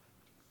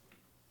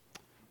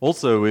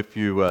Also, if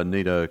you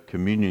need a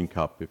communion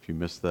cup, if you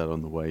missed that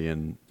on the way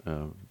in,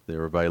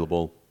 they're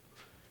available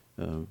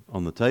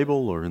on the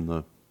table or in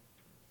the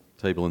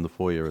table in the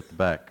foyer at the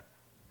back.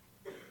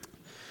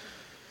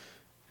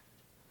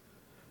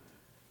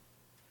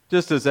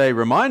 Just as a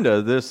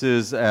reminder, this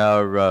is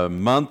our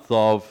month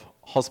of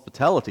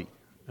hospitality,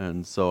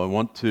 and so I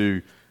want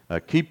to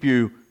keep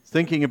you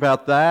thinking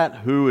about that,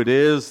 who it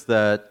is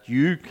that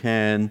you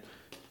can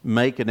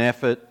make an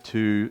effort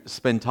to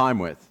spend time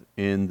with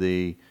in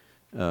the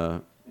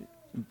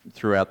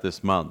throughout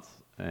this month,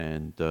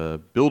 and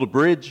build a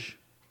bridge,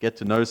 get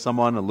to know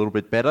someone a little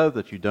bit better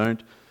that you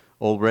don't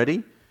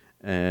already.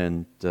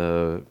 And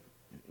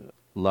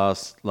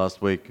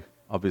last week,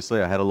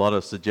 obviously, I had a lot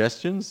of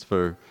suggestions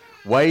for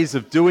ways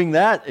of doing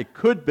that. It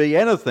could be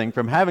anything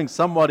from having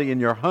somebody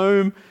in your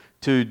home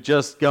to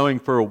just going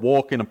for a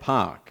walk in a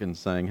park and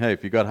saying, hey,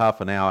 if you've got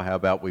half an hour, how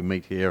about we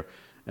meet here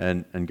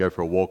and go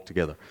for a walk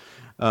together?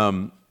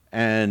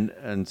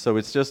 And so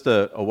it's just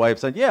a way of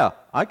saying, yeah,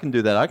 I can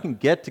do that. I can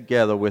get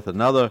together with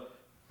another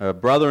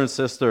brother and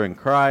sister in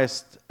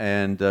Christ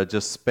and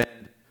just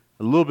spend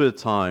a little bit of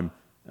time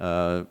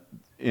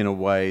in a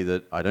way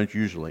that I don't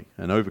usually,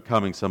 and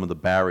overcoming some of the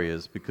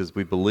barriers, because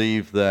we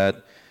believe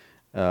that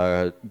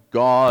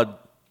God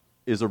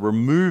is a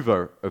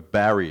remover of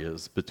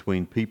barriers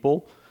between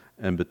people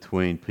and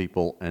between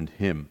people and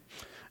Him.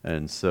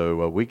 And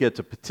so we get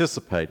to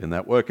participate in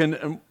that work.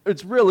 And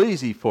it's real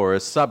easy for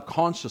us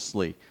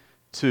subconsciously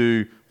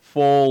to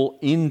fall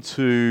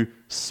into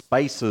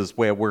spaces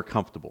where we're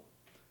comfortable.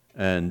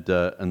 And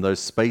those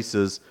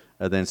spaces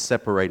are then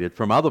separated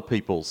from other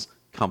people's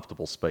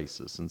comfortable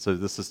spaces. And so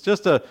this is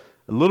just a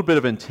little bit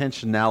of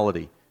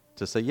intentionality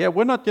to say, yeah,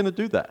 we're not going to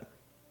do that.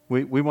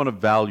 We want to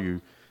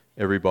value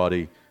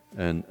everybody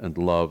and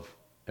love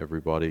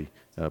everybody,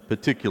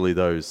 particularly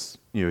those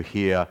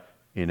here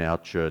in our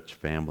church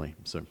family.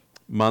 So,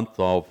 month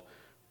of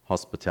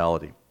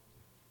hospitality.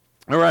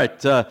 All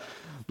right,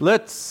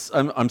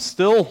 I'm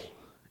still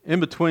in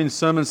between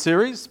sermon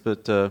series,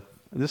 but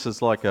this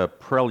is like a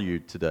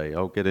prelude today.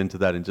 I'll get into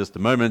that in just a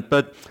moment.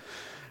 But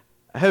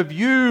have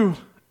you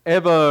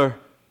ever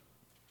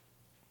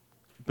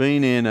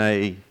been in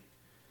a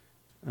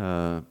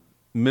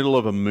middle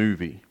of a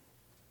movie?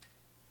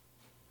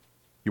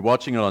 You're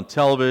watching it on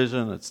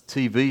television, it's a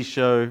TV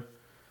show,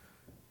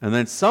 and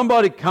then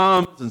somebody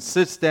comes and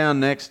sits down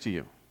next to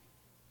you.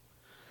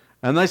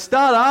 And they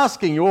start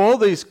asking you all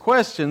these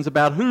questions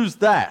about who's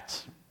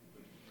that?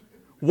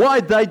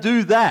 Why'd they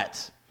do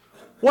that?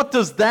 What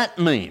does that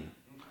mean?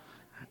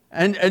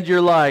 And you're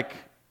like,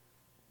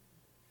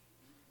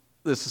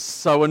 this is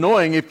so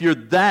annoying. If you're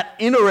that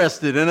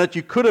interested in it,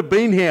 you could have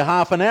been here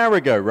half an hour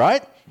ago,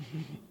 right?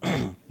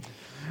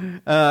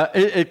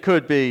 It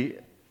could be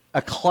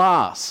a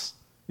class.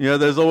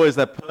 There's always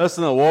that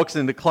person that walks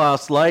into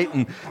class late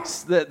and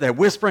they're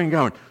whispering,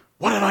 going,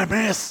 what did I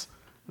miss?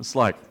 It's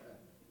like,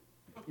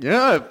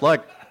 go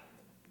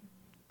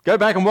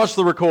back and watch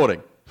the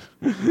recording.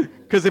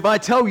 Because if I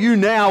tell you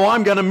now,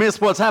 I'm going to miss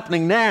what's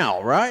happening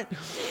now, right?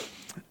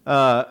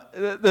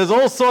 There's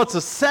all sorts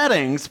of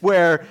settings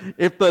where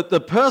if the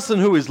person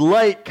who is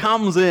late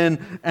comes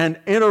in and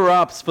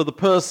interrupts for the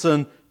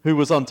person who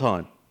was on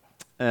time.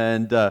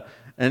 And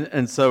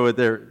so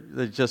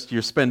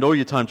you spend all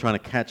your time trying to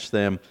catch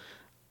them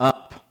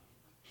up.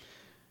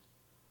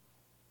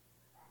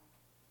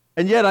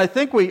 And yet I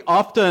think we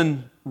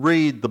often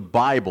read the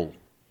Bible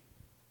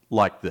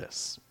like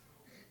this.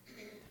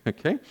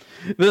 Okay?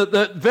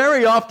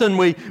 Very often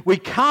we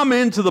come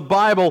into the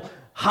Bible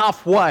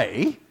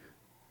halfway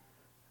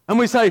and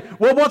we say,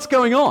 well, what's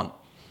going on?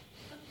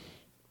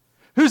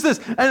 Who's this?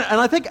 And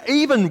I think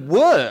even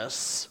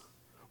worse,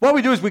 what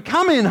we do is we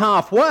come in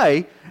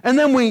halfway and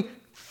then we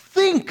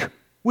think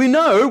we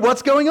know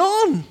what's going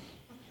on.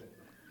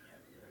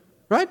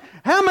 Right?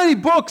 How many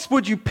books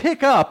would you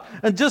pick up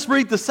and just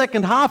read the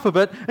second half of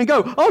it and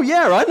go, oh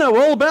yeah, I know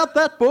all about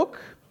that book?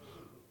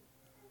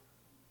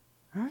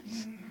 Right?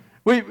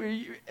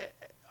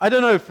 I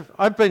don't know if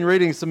I've been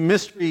reading some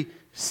mystery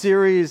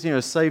series,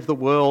 Save the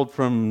World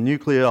from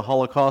Nuclear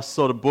Holocaust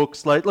sort of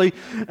books lately,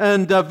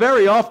 and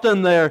very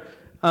often they're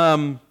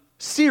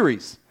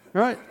series,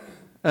 right?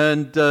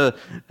 And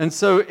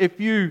so if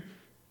you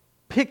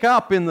pick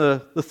up in the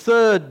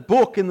third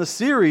book in the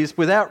series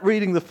without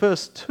reading the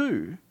first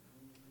two,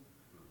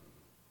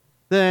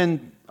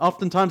 then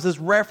oftentimes there's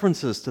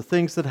references to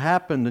things that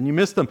happened and you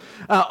miss them.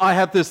 I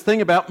have this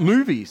thing about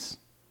movies,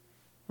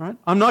 right?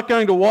 I'm not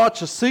going to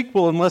watch a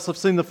sequel unless I've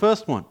seen the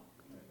first one.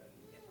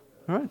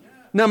 All right?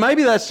 Now,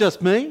 maybe that's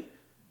just me,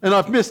 and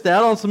I've missed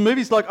out on some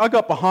movies. Like I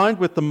got behind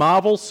with the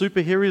Marvel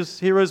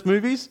superheroes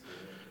movies,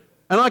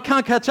 and I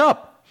can't catch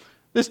up.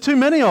 There's too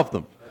many of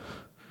them.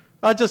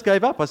 I just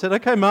gave up. I said,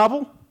 okay,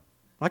 Marvel,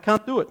 I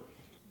can't do it.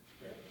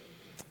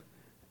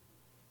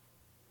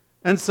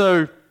 And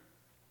so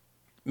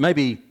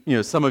maybe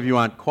some of you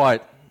aren't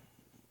quite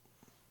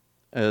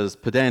as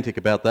pedantic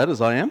about that as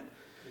I am,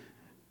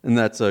 and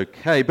that's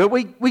okay. But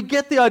we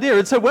get the idea.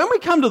 And so when we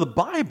come to the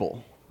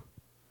Bible,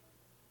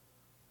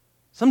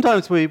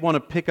 sometimes we want to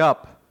pick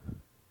up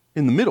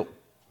in the middle.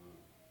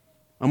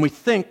 And we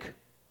think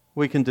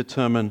we can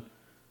determine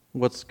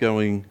what's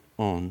going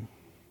on.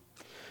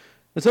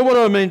 And so what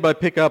do I mean by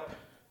pick up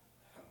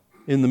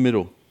in the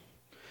middle?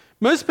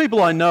 Most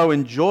people I know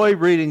enjoy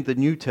reading the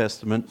New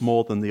Testament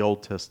more than the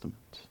Old Testament.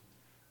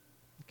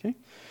 Okay?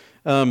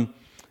 One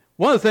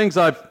of the things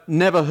I've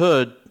never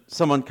heard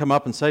someone come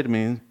up and say to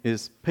me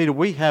is, Peter,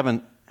 we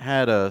haven't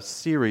had a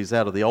series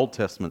out of the Old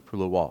Testament for a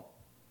little while.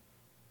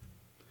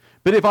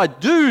 But if I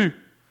do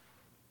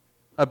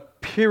a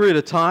period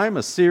of time,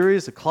 a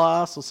series, a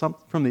class or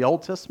something from the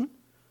Old Testament,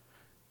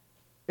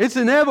 it's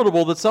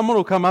inevitable that someone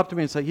will come up to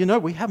me and say,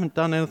 we haven't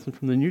done anything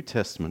from the New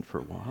Testament for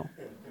a while.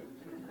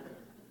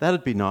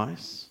 That'd be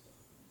nice,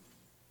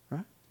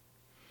 right?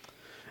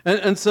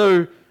 And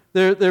so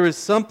there is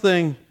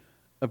something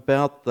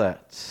about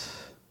that.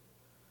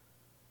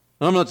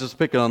 And I'm not just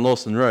picking on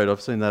Lawson Road.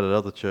 I've seen that at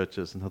other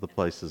churches and other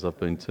places I've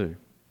been to.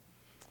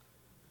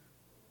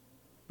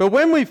 But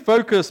when we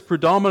focus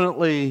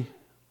predominantly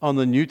on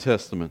the New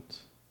Testament,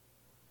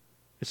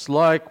 it's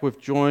like we've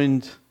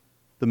joined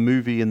the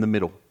movie in the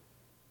middle.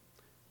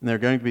 And there are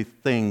going to be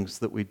things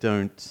that we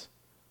don't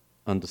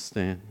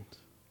understand.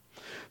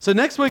 So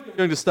next week we're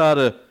going to start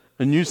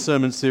a new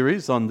sermon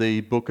series on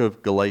the book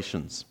of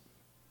Galatians.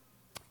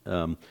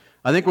 I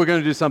think we're going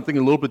to do something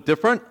a little bit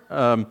different.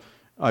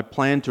 I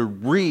plan to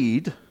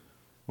read,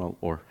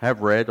 or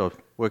have read, or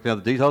worked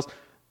out the details,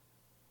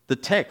 the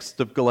text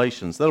of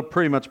Galatians. That'll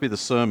pretty much be the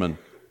sermon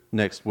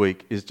next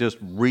week, is just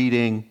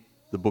reading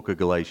the book of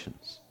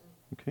Galatians.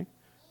 Okay?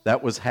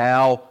 That was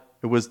how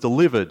it was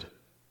delivered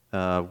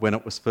when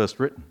it was first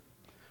written.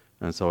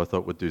 And so I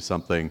thought we'd do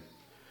something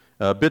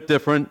a bit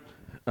different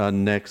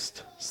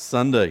next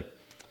Sunday.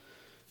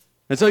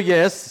 And so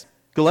yes,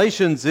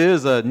 Galatians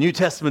is a New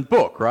Testament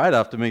book, right?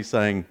 After me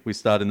saying we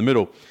start in the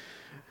middle.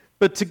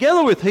 But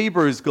together with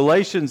Hebrews,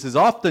 Galatians is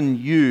often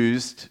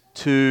used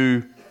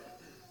to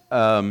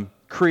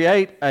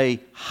create a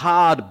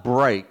hard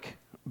break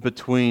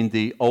between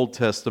the Old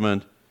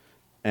Testament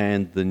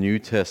and the New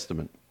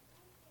Testament.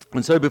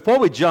 And so before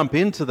we jump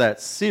into that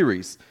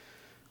series,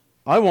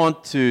 I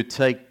want to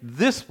take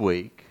this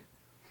week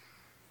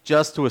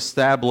just to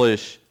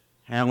establish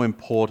how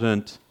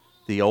important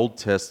the Old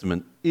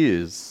Testament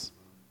is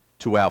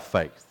to our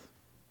faith.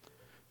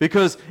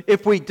 Because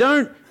if we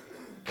don't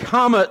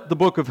come at the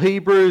book of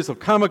Hebrews or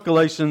come at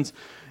Galatians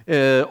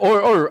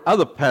or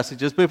other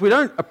passages, but if we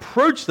don't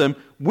approach them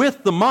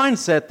with the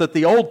mindset that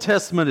the Old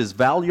Testament is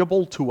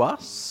valuable to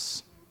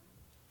us,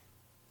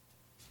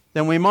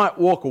 then we might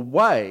walk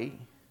away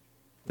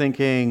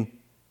thinking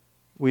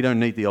we don't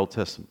need the Old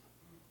Testament.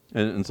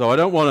 And so I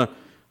don't want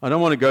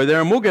to go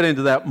there, and we'll get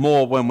into that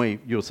more when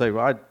you'll say,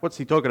 well, what's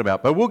he talking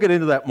about? But we'll get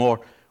into that more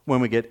when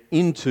we get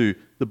into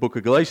the book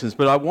of Galatians.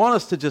 But I want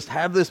us to just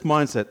have this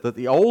mindset that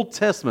the Old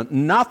Testament,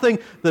 nothing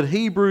that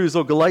Hebrews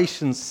or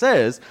Galatians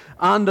says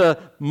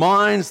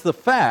undermines the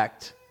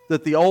fact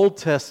that the Old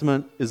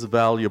Testament is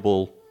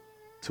valuable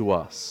to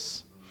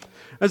us.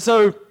 And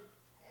so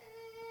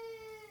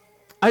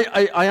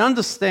I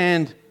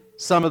understand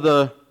some of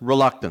the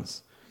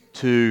reluctance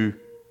to,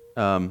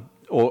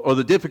 or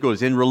the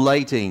difficulties in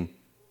relating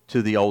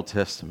to the Old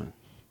Testament.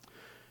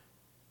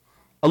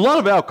 A lot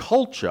of our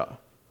culture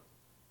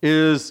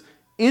is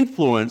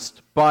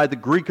influenced by the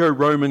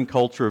Greco-Roman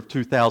culture of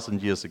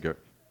 2,000 years ago,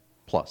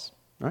 plus,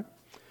 right?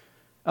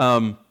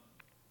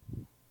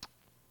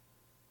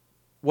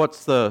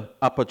 What's the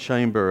upper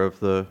chamber of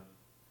the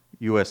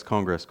U.S.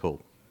 Congress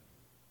called?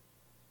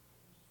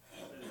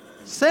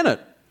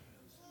 Senate,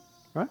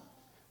 right?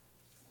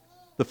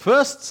 The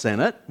first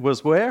Senate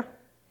was where?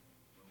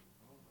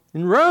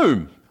 In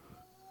Rome,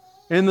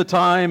 in the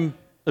time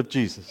of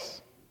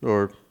Jesus,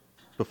 or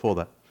before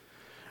that.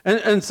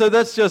 And so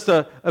that's just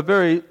a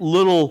very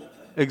little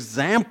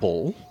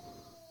example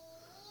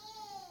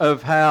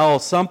of how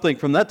something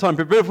from that time,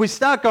 but if we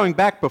start going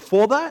back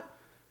before that,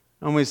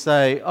 and we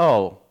say,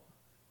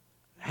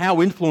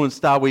 how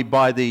influenced are we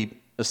by the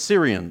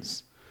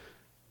Assyrians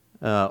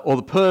or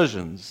the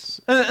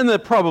Persians? And there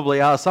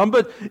probably are some,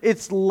 but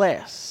it's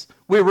less.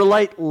 We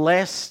relate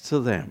less to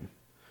them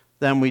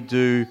than we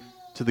do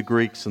to the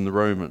Greeks and the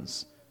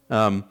Romans.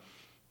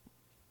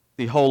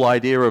 The whole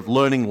idea of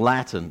learning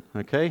Latin,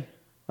 okay?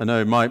 I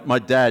know my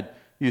dad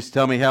used to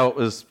tell me how it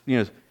was,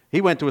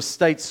 he went to a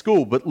state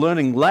school, but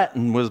learning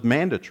Latin was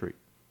mandatory.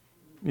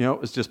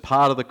 It was just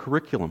part of the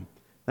curriculum.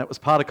 That was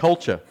part of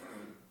culture.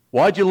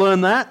 Why'd you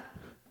learn that?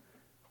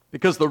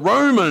 Because the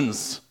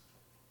Romans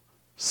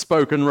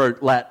spoke and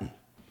wrote Latin.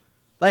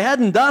 They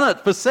hadn't done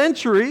it for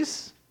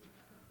centuries,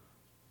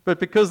 but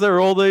because there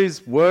are all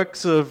these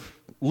works of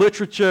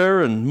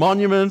literature and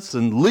monuments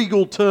and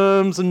legal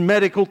terms and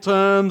medical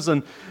terms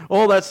and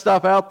all that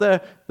stuff out there,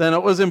 then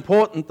it was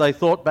important, they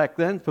thought back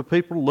then, for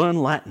people to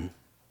learn Latin.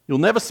 You'll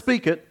never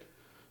speak it,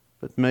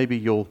 but maybe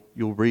you'll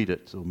read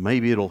it, or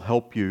maybe it'll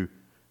help you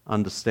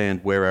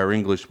understand where our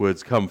English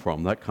words come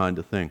from, that kind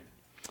of thing.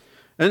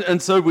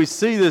 And so we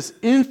see this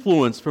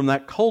influence from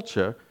that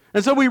culture,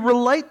 and so we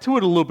relate to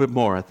it a little bit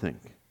more, I think.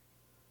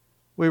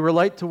 We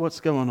relate to what's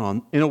going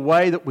on in a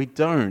way that we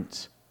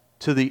don't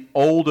to the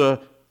older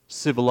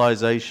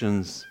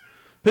civilizations,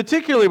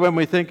 particularly when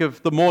we think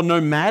of the more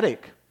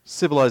nomadic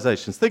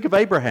civilizations. Think of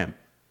Abraham.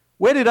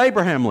 Where did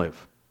Abraham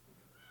live?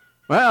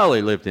 Well,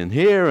 he lived in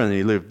here, and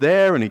he lived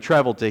there, and he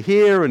traveled to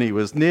here, and he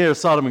was near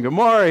Sodom and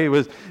Gomorrah, he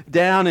was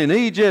down in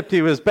Egypt,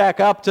 he was back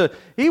up to...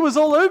 He was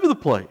all over the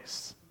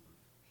place.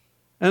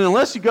 And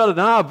unless you've got an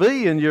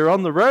RV and you're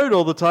on the road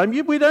all the time,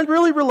 we don't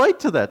really relate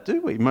to that,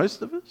 do we,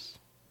 most of us?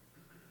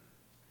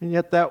 And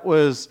yet that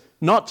was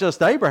not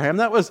just Abraham,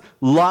 that was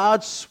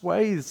large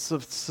swathes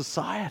of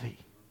society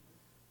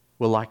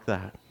were like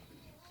that.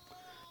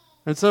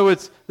 And so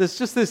there's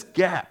just this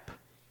gap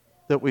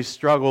that we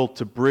struggle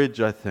to bridge,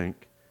 I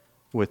think,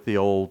 with the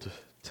Old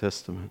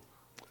Testament.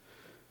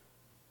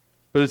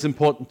 But it's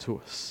important to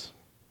us.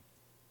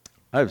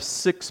 I have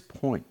 6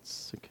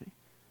 points, okay?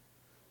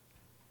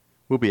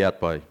 We'll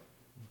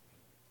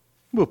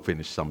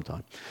finish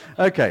sometime.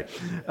 Okay,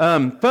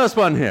 first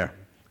one here.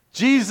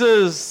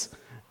 Jesus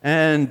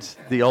and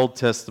the Old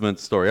Testament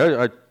story.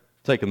 I've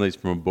taken these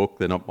from a book,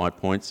 they're not my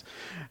points.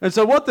 And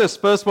so what this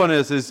first one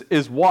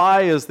is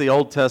why is the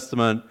Old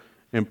Testament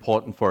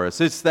important for us?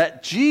 It's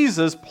that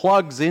Jesus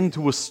plugs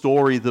into a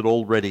story that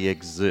already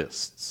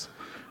exists.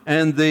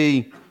 And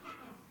the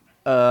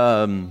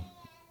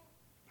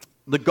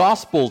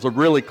Gospels are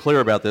really clear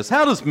about this.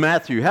 How does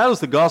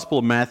the Gospel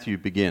of Matthew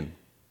begin?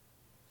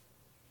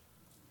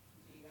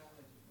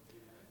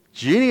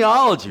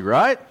 Genealogy,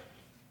 right?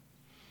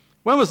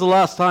 When was the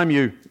last time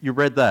you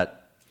read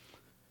that?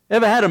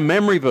 Ever had a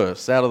memory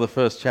verse out of the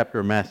first chapter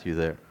of Matthew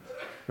there?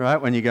 Right,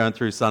 when you're going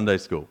through Sunday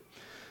school?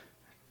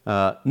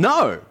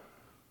 No.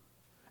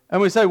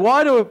 And we say,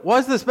 why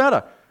does this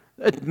matter?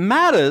 It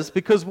matters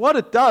because what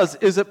it does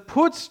is it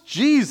puts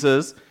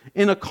Jesus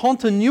in a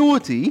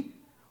continuity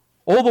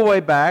all the way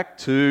back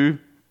to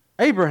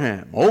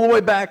Abraham, all the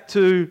way back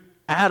to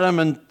Adam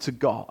and to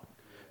God.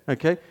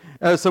 Okay?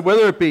 So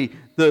whether it be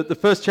the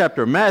first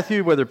chapter of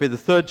Matthew, whether it be the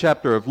third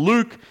chapter of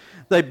Luke,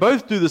 they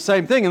both do the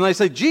same thing. And they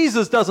say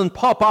Jesus doesn't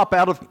pop up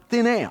out of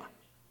thin air.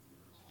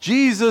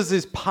 Jesus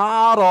is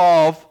part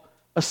of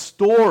a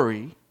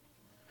story.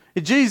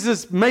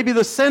 Jesus may be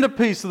the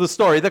centerpiece of the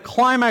story, the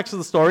climax of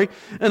the story.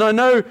 And I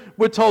know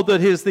we're told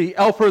that he's the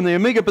Alpha and the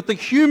Omega, but the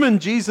human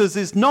Jesus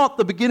is not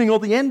the beginning or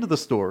the end of the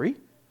story.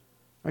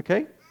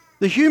 Okay?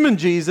 The human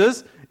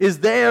Jesus is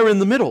there in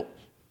the middle.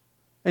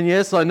 And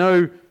yes, I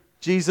know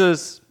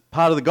Jesus,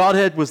 part of the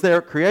Godhead, was there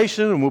at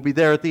creation and will be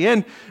there at the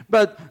end.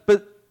 But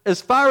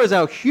as far as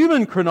our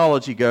human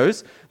chronology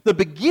goes, the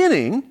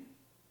beginning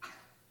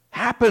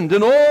happened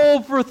and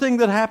everything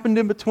that happened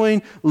in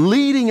between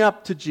leading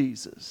up to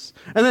Jesus.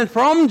 And then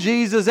from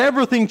Jesus,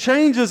 everything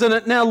changes and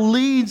it now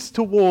leads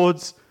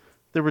towards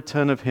the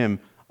return of him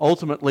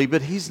ultimately.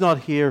 But he's not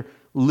here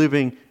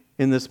living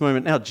in this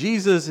moment. Now,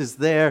 Jesus is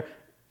there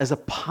as a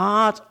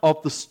part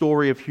of the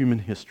story of human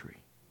history.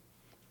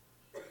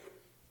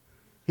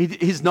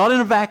 He's not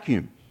in a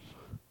vacuum.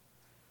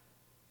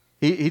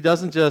 He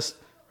doesn't just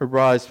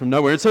arise from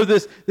nowhere. And so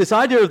this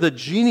idea of the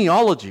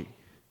genealogy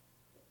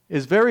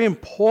is very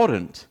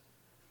important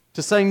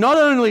to saying not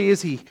only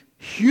is he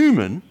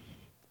human,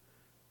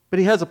 but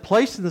he has a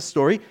place in the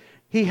story.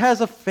 He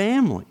has a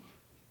family,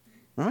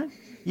 right?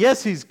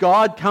 Yes, he's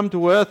God come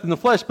to earth in the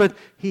flesh, but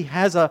he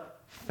has a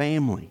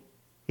family.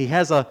 He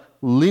has a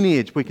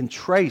lineage. We can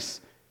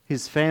trace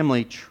his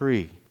family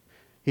tree.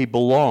 He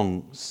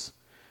belongs.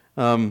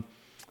 And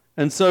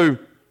so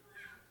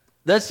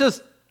that's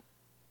just,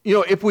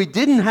 if we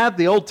didn't have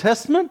the Old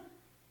Testament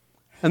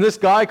and this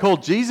guy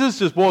called Jesus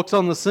just walks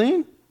on the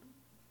scene,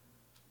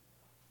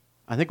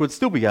 I think we'd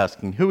still be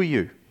asking, who are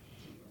you?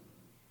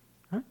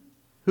 Huh?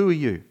 Who are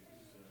you?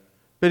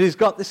 But he's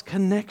got this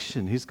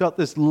connection. He's got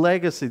this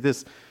legacy,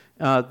 this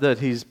that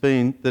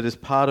is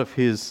part of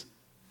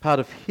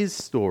his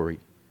story.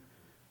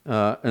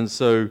 And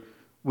so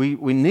we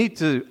need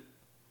to,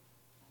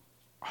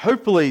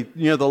 hopefully,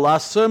 the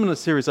last sermon of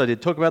the series I did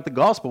talk about the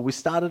gospel. We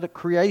started at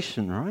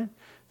creation, right?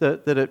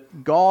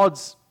 That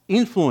God's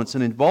influence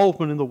and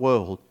involvement in the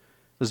world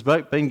has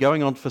been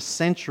going on for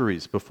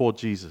centuries before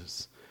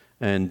Jesus.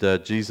 And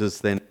Jesus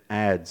then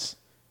adds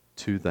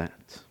to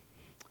that.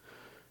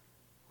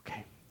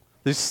 Okay.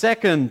 The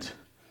second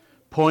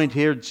point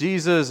here,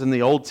 Jesus and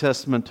the Old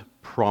Testament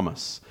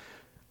promise.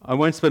 I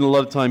won't spend a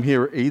lot of time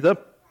here either,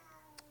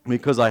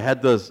 because I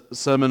had the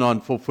sermon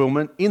on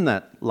fulfillment in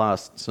that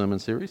last sermon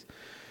series.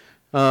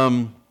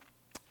 But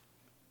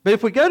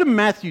if we go to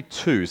Matthew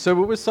 2,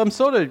 so I'm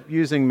sort of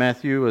using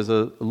Matthew as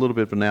a little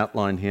bit of an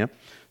outline here.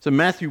 So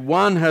Matthew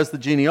 1 has the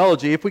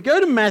genealogy. If we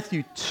go to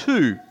Matthew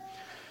 2,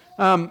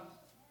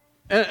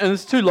 and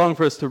it's too long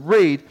for us to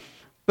read,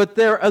 but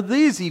there are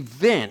these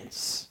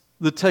events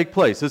that take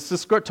place. It's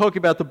just talking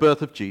about the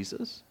birth of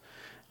Jesus.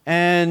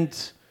 And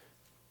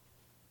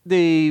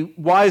the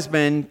wise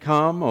men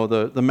come, or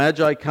the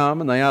Magi come,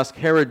 and they ask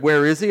Herod,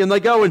 where is he? And they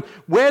go, and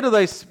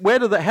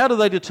how do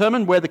they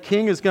determine where the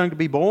king is going to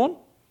be born?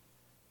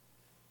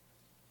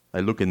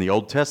 They look in the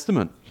Old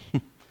Testament.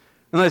 And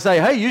they say,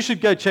 hey, you should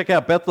go check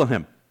out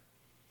Bethlehem.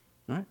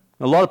 Right?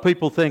 A lot of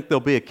people think there'll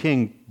be a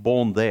king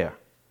born there.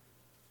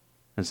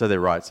 And so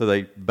they're right. So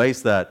they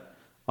base that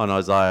on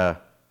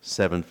Isaiah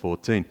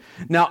 7:14.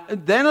 Now,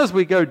 then as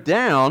we go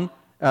down,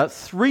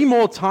 3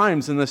 more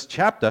times in this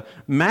chapter,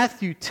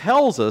 Matthew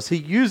tells us, he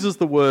uses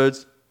the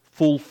words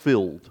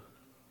fulfilled.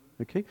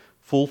 Okay?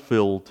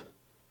 Fulfilled,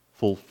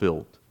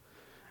 fulfilled.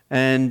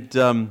 And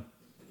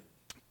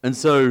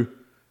so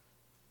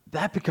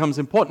that becomes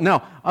important.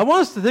 Now, I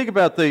want us to think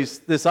about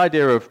this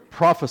idea of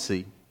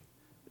prophecy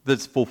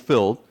that's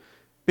fulfilled,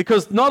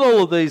 because not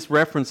all of these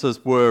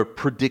references were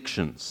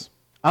predictions,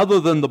 other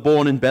than the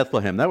born in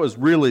Bethlehem. That was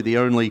really the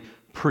only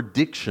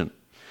prediction.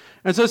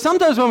 And so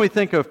sometimes when we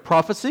think of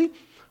prophecy,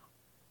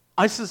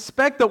 I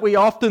suspect that we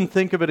often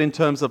think of it in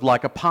terms of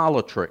like a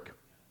parlor trick.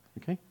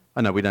 Okay?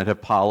 I know we don't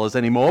have parlors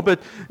anymore,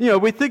 but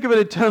we think of it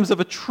in terms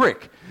of a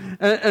trick.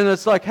 And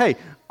it's like, hey,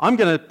 I'm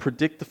going to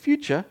predict the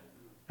future,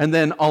 and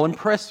then I'll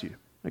impress you.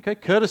 Okay?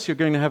 Curtis, you're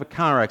going to have a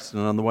car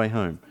accident on the way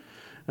home.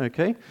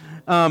 Okay?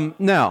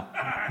 Now,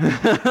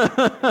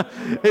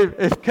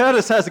 if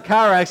Curtis has a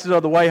car accident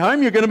on the way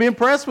home, you're going to be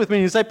impressed with me.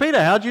 And you say,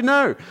 Peter, how'd you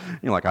know?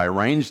 You're like, I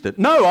arranged it.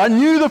 No, I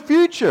knew the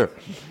future.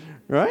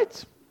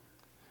 Right?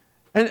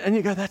 And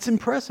you go, that's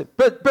impressive.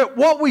 But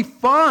what we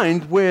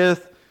find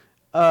with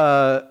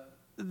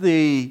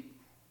these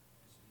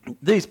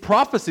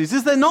prophecies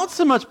is they're not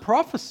so much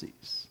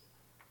prophecies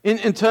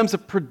in terms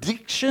of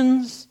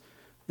predictions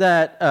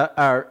that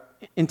are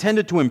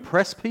intended to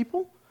impress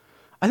people.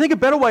 I think a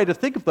better way to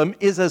think of them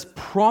is as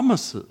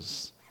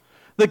promises.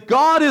 That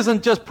God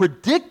isn't just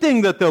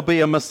predicting that there'll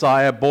be a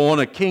Messiah born,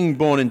 a king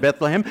born in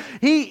Bethlehem.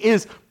 He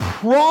is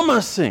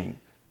promising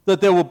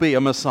that there will be a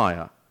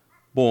Messiah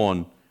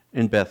born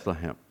in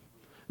Bethlehem.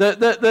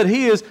 That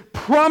he is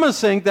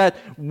promising that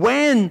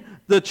when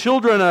the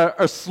children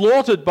are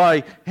slaughtered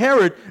by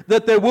Herod,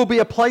 that there will be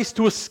a place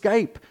to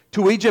escape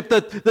to Egypt.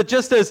 That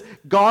just as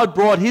God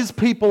brought his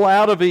people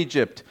out of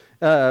Egypt,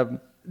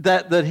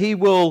 that he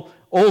will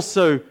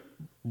also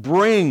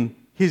bring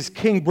his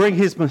king, bring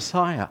his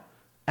Messiah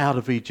out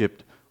of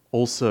Egypt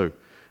also.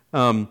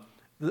 And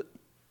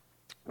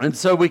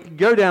so we can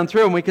go down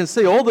through and we can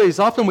see all these.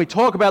 Often we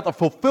talk about the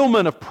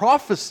fulfillment of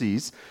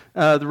prophecies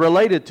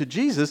related to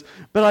Jesus,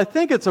 but I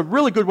think it's a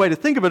really good way to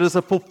think of it as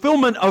a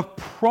fulfillment of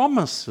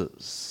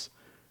promises.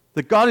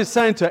 That God is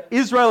saying to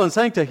Israel and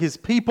saying to his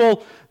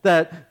people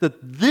that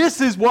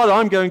this is what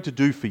I'm going to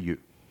do for you.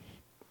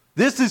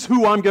 This is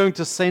who I'm going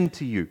to send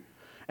to you.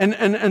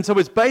 And so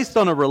it's based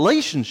on a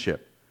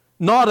relationship,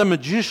 not a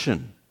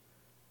magician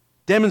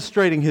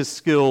demonstrating his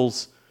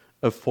skills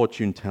of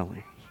fortune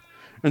telling.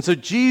 And so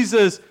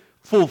Jesus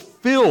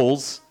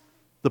fulfills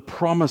the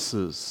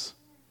promises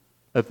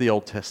of the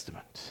Old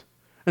Testament.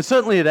 And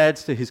certainly it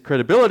adds to his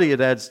credibility,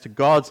 it adds to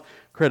God's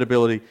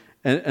credibility,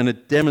 and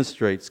it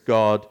demonstrates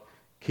God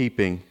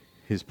keeping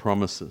his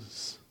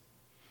promises.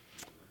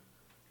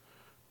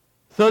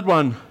 Third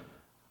one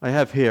I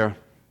have here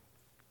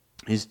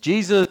is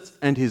Jesus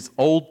and his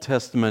Old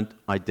Testament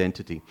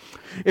identity.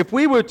 If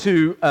we were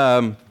to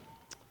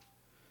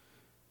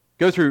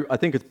go through, I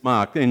think it's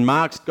Mark, in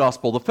Mark's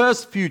Gospel, the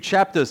first few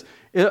chapters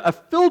are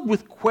filled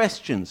with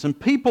questions and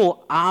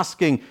people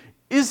asking,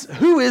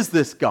 who is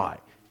this guy?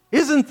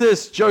 Isn't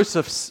this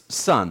Joseph's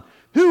son?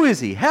 Who is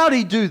he? How did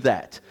he do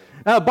that?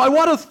 By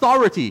what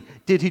authority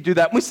did he do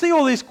that? And we see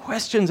all these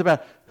questions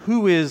about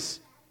who is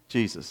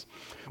Jesus.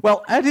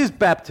 Well, at his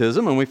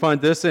baptism, and we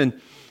find this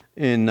in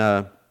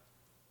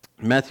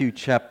Matthew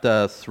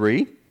chapter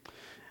 3,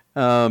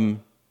 there's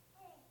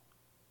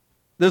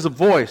a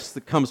voice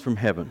that comes from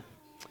heaven.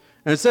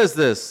 And it says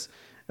this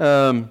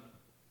in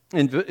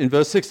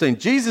verse 16,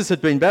 Jesus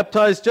had been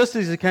baptized just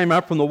as he came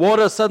up from the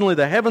water. Suddenly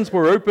the heavens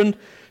were opened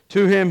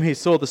to him. He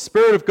saw the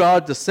Spirit of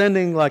God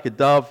descending like a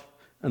dove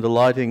and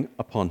alighting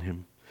upon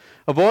him.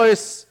 A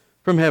voice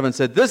from heaven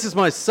said, "This is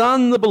my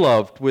Son, the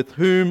beloved, with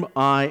whom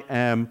I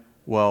am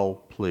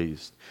well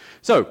pleased."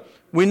 So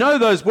we know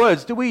those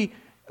words.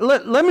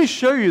 Let me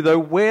show you, though,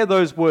 where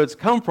those words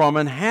come from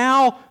and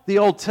how the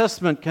Old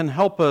Testament can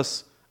help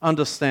us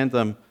understand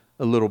them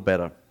a little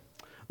better.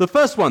 The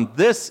first one,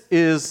 this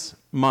is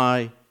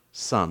my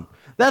son.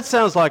 That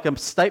sounds like a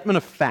statement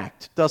of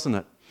fact, doesn't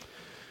it?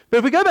 But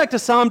if we go back to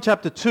Psalm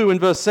chapter 2 and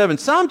verse 7,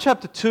 Psalm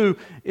chapter 2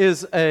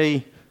 is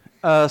a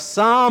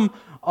psalm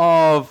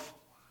of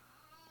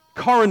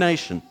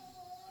coronation.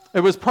 It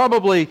was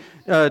probably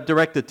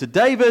directed to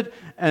David,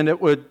 and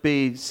it would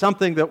be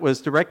something that was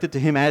directed to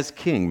him as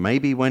king,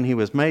 maybe when he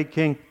was made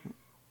king.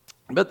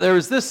 But there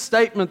is this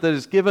statement that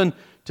is given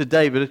to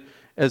David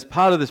as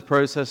part of this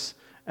process,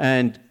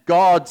 and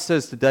God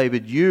says to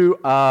David, "You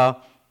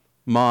are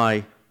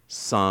my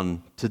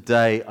son.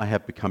 Today I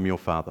have become your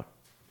father."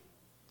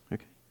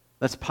 Okay?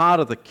 That's part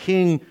of the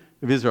king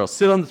of Israel.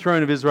 Sit on the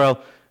throne of Israel,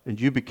 and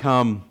you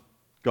become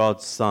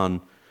God's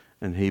son,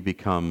 and he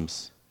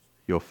becomes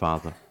your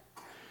father.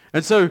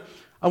 And so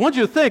I want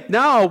you to think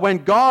now,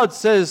 when God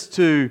says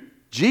to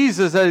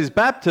Jesus at his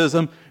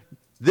baptism,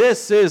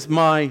 "This is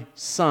my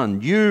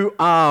son. You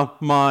are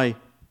my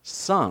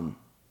son."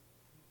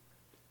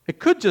 It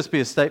could just be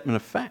a statement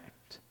of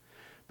fact,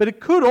 but it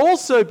could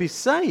also be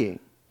saying,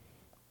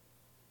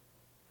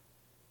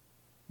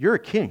 "You're a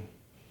king.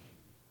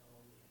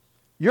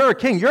 You're a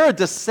king. You're a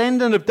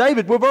descendant of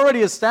David. We've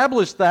already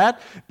established that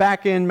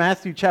back in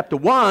Matthew chapter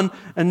 1.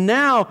 And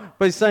now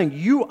by saying,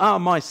 you are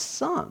my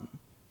son,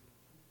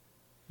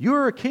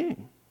 you're a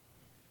king.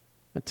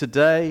 And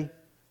today,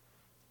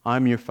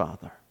 I'm your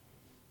father.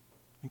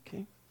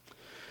 Okay.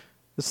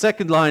 The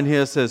second line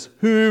here says,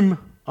 whom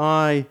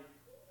I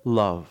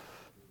love.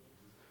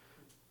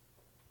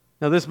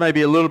 Now this may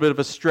be a little bit of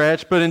a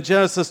stretch, but in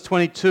Genesis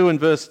 22 and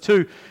verse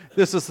 2,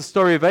 this is the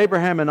story of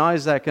Abraham and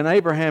Isaac. And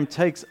Abraham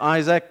takes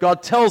Isaac.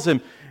 God tells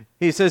him,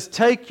 he says,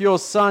 take your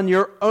son,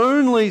 your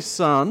only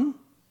son,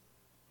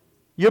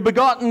 your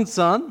begotten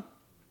son,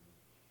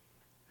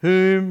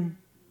 whom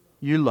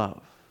you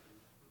love.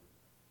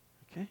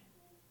 Okay?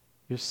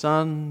 Your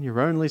son, your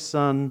only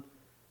son,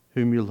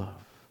 whom you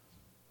love.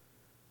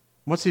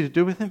 What's he to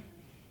do with him?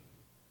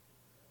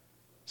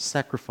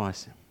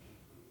 Sacrifice him.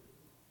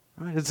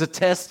 Right? It's a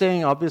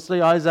testing. Obviously,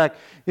 Isaac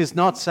is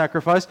not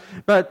sacrificed.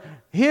 But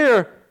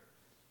here,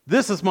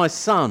 this is my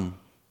son,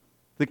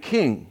 the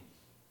king,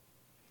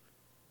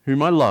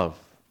 whom I love,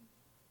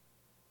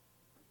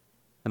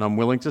 and I'm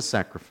willing to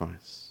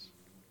sacrifice.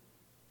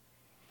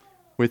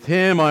 With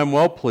him I am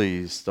well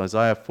pleased.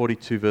 Isaiah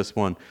 42 verse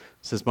 1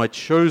 says, my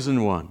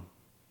chosen one,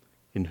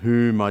 in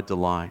whom I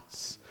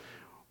delight.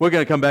 We're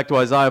going to come back to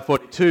Isaiah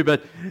 42,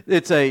 but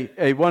it's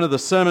one of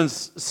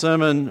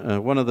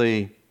the one of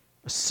the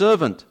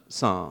servant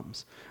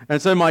psalms.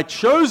 And so my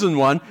chosen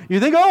one, you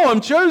think, oh, I'm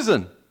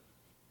chosen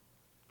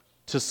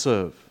to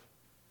serve,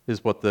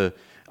 is what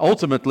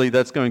ultimately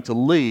that's going to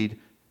lead.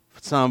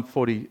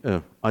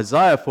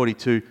 Isaiah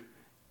 42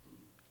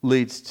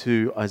 leads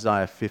to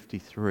Isaiah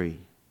 53.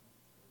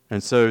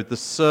 And so the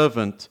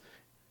servant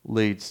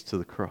leads to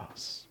the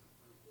cross.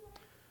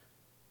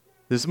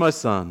 This is my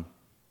son,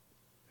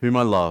 whom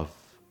I love.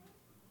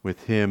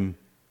 With him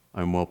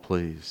I'm well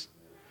pleased.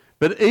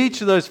 But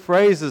each of those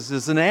phrases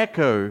is an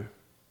echo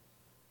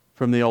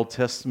from the Old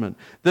Testament,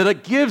 that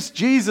it gives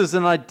Jesus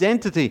an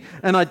identity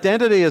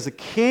as a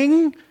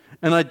king,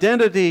 an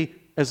identity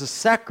as a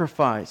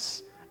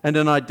sacrifice, and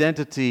an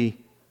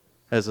identity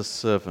as a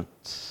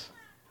servant.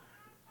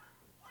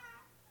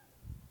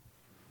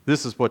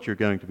 This is what you're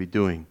going to be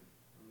doing,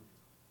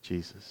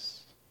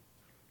 Jesus.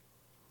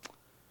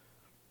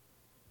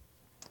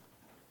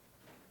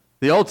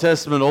 The Old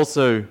Testament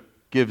also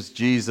gives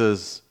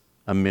Jesus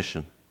a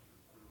mission.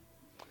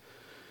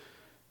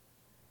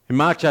 In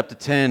Mark chapter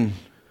 10,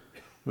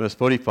 verse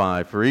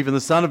 45, for even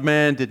the Son of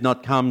Man did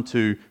not come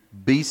to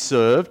be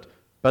served,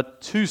 but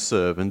to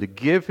serve and to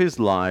give his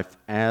life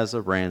as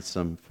a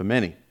ransom for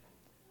many.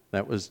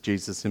 That was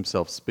Jesus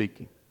himself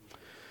speaking.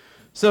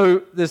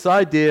 So this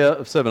idea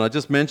of servant, I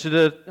just mentioned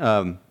it.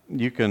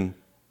 You can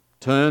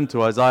turn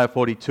to Isaiah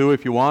 42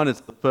 if you want. It's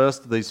the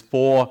first of these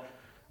 4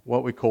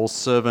 what we call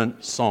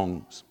servant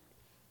songs.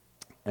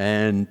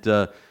 And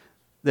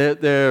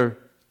they're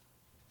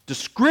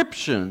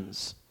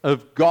descriptions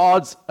of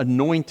God's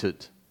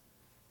anointed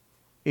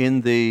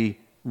in the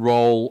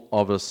role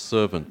of a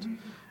servant.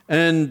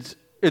 And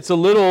it's a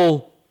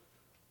little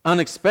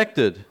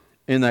unexpected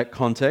in that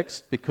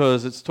context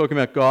because it's talking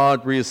about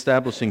God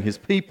reestablishing his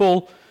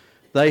people.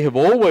 They have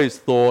always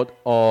thought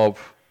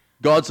of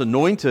God's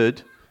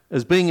anointed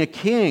as being a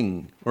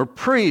king or a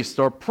priest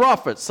or a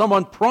prophet,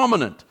 someone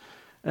prominent.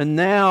 And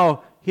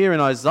now here in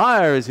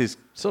Isaiah, as he's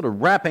sort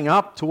of wrapping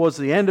up towards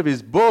the end of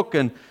his book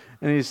and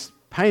he's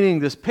painting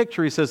this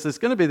picture, he says there's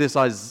going to be this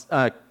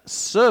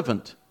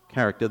servant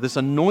character, this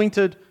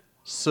anointed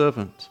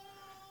servant.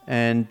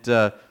 And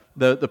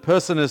the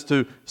person is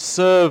to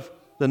serve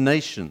the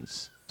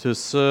nations, to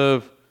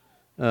serve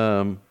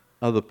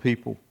other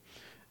people.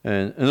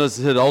 And as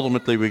I said,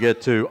 ultimately we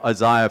get to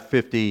Isaiah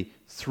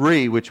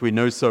 53, which we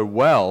know so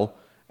well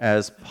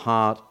as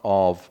part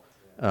of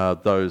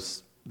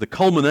the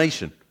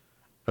culmination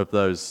of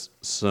those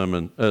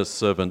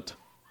servant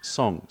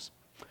songs.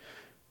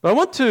 But I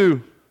want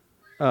to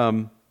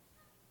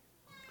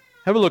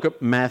have a look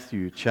at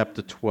Matthew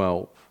chapter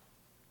 12.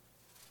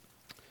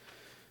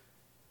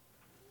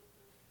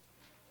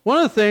 One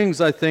of the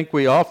things I think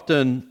we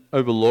often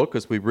overlook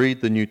as we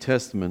read the New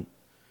Testament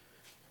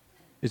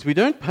is we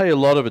don't pay a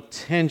lot of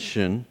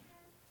attention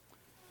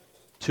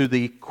to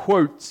the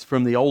quotes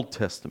from the Old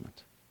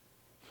Testament.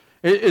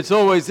 It's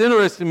always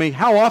interesting to me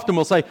how often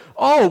we'll say,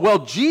 oh, well,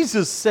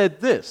 Jesus said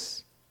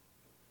this.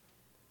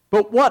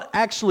 But what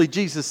actually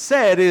Jesus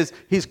said is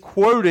he's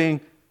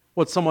quoting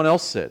what someone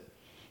else said.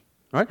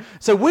 Right?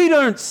 So we're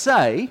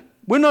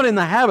not in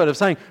the habit of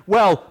saying,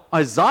 well,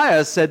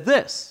 Isaiah said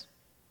this.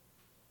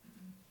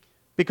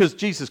 Because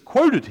Jesus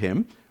quoted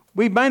him,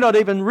 we may not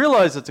even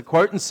realize it's a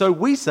quote, and so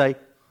we say,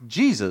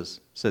 Jesus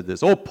said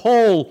this, or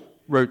Paul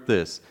wrote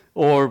this,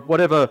 or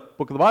whatever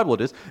book of the Bible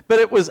it is, but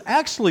it was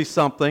actually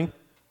something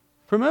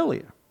from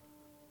earlier.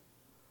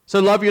 So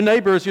love your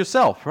neighbor as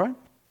yourself, right?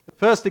 The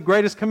first and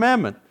greatest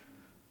commandment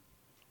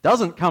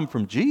doesn't come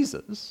from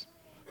Jesus,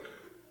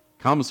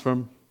 comes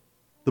from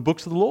the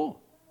books of the law.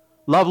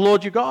 Love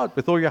Lord your God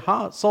with all your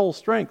heart, soul,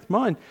 strength,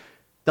 mind.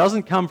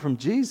 Doesn't come from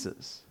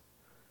Jesus.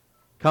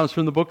 Comes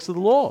from the books of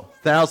the law,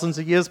 thousands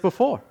of years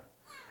before.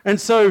 And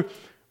so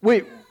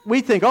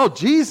we think, oh,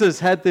 Jesus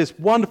had this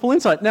wonderful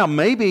insight. Now,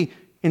 maybe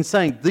in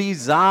saying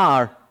these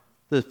are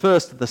the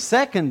first and the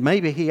second,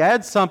 maybe he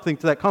adds something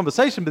to that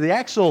conversation, but the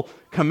actual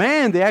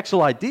command, the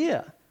actual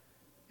idea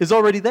is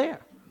already there.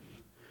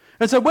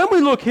 And so when we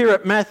look here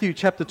at Matthew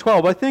chapter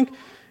 12, I think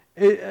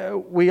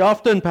we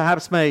often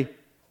perhaps may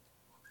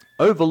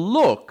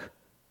overlook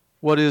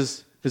what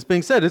is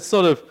being said. It's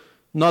sort of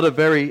not a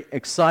very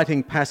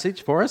exciting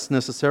passage for us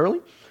necessarily.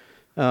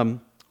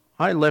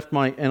 I left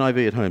my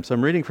NIV at home, so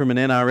I'm reading from an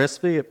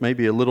NRSV. It may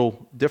be a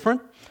little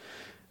different.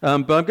 But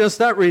I'm going to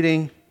start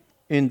reading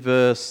in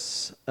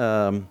verse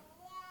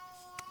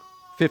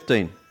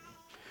 15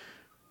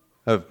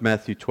 of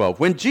Matthew 12.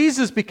 When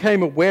Jesus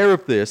became aware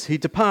of this, he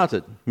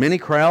departed. Many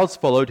crowds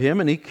followed him,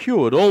 and he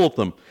cured all of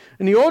them.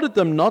 And he ordered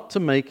them not to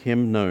make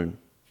him known.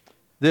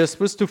 This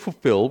was to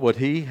fulfill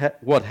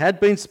what had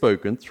been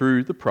spoken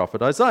through the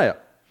prophet Isaiah.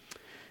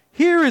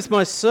 Here is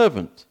my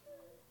servant,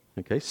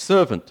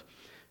 servant,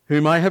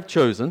 whom I have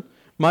chosen,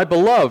 my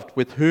beloved,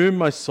 with whom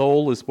my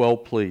soul is well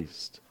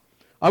pleased.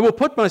 I will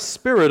put my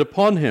spirit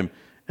upon him,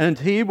 and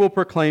he will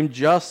proclaim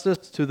justice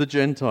to the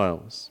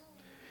Gentiles.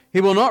 He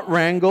will not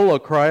wrangle or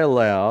cry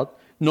aloud,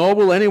 nor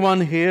will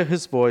anyone hear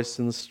his voice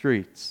in the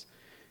streets.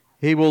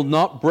 He will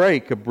not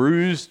break a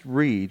bruised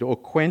reed or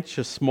quench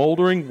a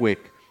smoldering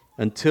wick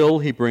until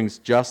he brings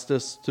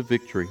justice to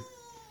victory.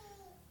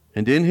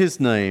 And in his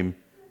name,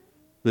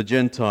 the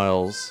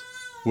Gentiles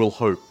will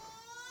hope.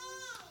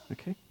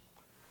 Okay?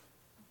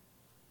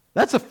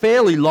 That's a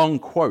fairly long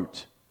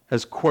quote,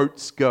 as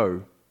quotes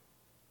go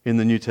in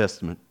the New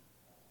Testament.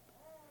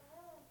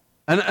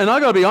 And I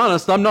got to be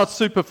honest, I'm not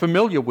super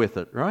familiar with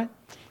it, right?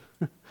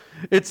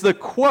 It's the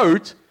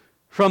quote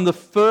from the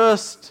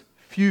first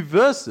few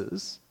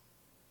verses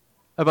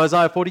of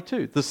Isaiah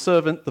 42,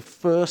 the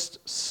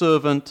first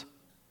servant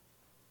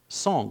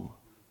song.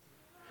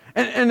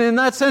 And in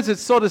that sense,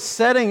 it's sort of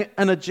setting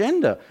an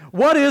agenda.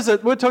 What is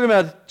it? We're talking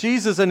about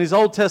Jesus and his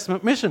Old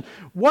Testament mission.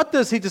 What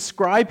does he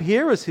describe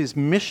here as his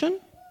mission?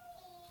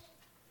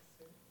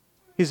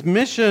 His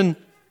mission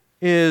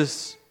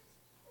is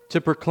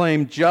to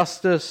proclaim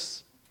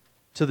justice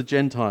to the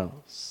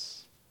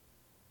Gentiles.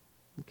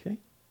 Okay?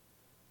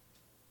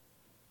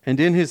 And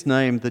in his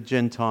name, the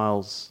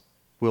Gentiles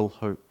will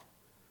hope.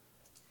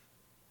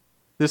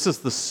 This is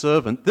the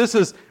servant. This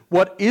is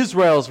what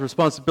Israel's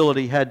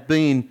responsibility had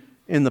been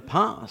in the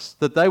past,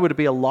 that they were to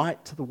be a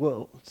light to the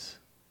world,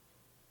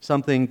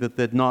 something that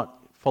they'd not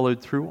followed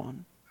through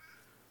on.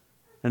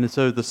 And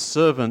so the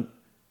servant,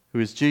 who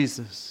is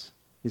Jesus,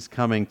 is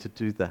coming to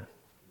do that.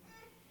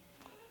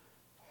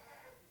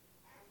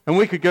 And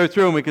we could go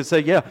through and we could say,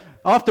 yeah,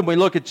 often we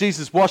look at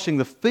Jesus washing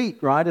the feet,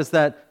 right, as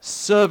that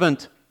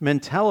servant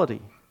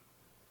mentality.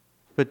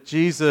 But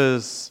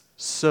Jesus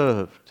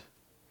served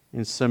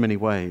in so many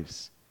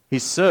ways. He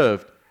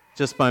served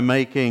just by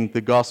making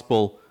the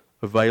gospel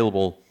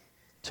available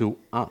to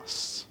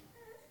us.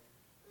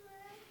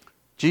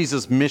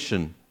 Jesus'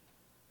 mission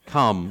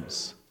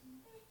comes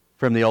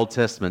from the Old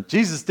Testament.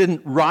 Jesus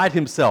didn't write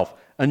himself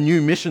a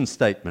new mission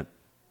statement.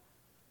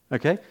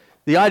 Okay?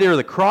 The idea of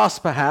the cross,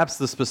 perhaps,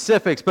 the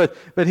specifics, but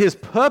his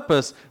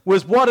purpose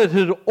was what it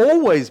had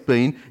always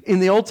been in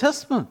the Old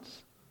Testament.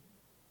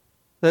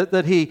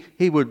 That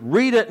he would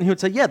read it and he would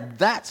say, yeah,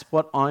 that's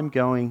what I'm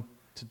going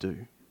to do.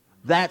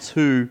 That's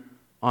who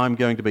I'm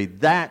going to be.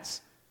 That's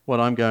what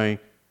I'm going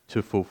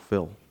to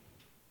fulfill.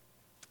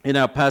 In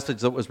our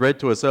passage that was read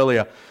to us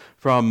earlier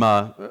from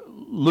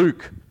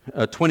Luke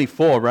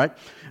 24, right?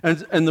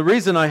 And the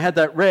reason I had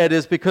that read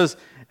is because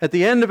at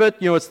the end of it,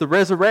 it's the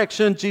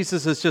resurrection.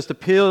 Jesus has just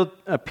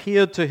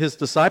appeared to his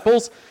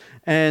disciples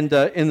and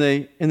in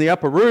the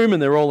upper room,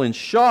 and they're all in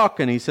shock.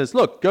 And he says,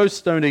 look,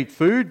 ghosts don't eat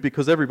food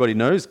because everybody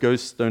knows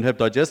ghosts don't have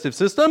digestive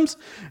systems.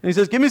 And he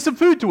says, give me some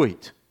food to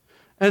eat.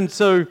 And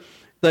so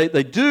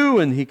they do,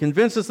 and he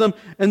convinces them.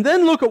 And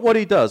then look at what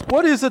he does.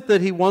 What is it that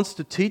he wants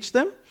to teach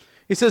them?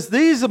 He says,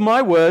 these are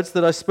my words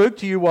that I spoke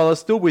to you while I was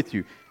still with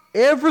you.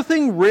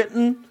 Everything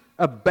written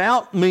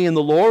about me in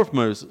the law of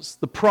Moses,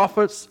 the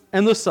prophets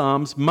and the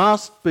Psalms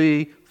must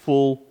be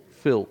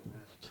fulfilled.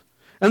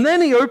 And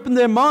then he opened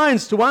their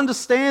minds to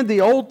understand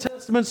the Old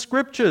Testament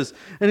scriptures.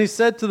 And he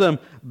said to them,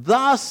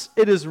 thus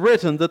it is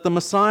written that the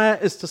Messiah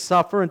is to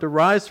suffer and to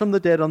rise from the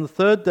dead on the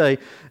third day,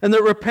 and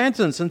that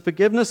repentance and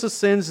forgiveness of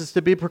sins is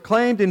to be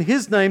proclaimed in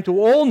his name to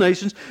all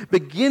nations,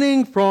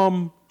 beginning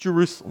from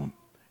Jerusalem.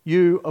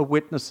 You are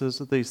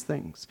witnesses of these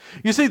things.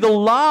 You see, the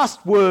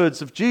last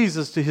words of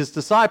Jesus to his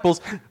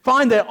disciples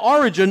find their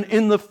origin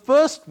in the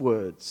first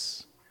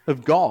words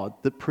of God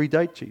that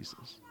predate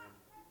Jesus.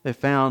 They're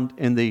found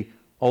in the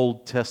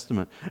Old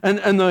Testament.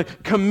 And the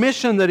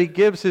commission that he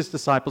gives his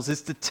disciples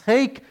is to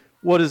take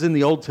what is in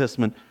the Old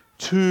Testament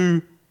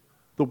to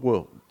the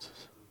world.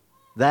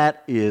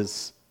 That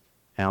is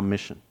our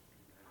mission.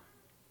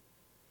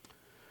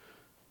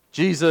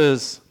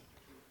 Jesus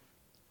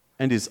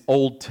and his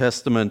Old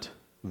Testament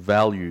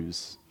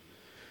values.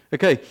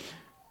 Okay.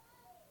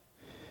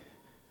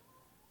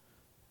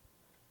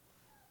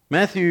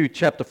 Matthew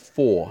chapter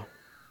 4.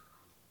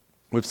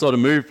 We've sort of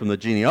moved from the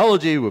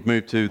genealogy, we've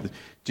moved to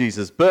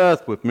Jesus'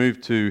 birth, we've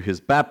moved to his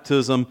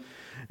baptism.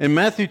 In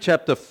Matthew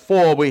chapter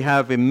 4, we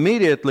have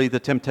immediately the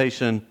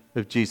temptation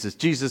of Jesus.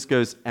 Jesus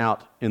goes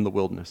out in the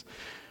wilderness.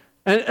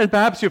 And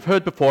perhaps you've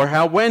heard before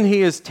how when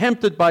he is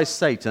tempted by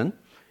Satan,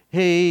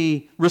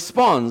 he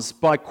responds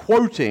by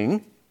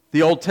quoting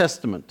the Old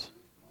Testament.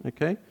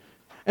 Okay?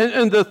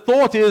 And the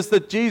thought is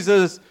that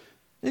Jesus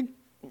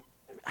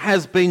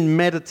has been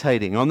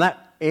meditating on that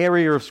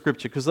area of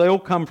Scripture, because they all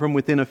come from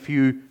within a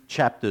few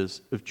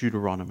chapters of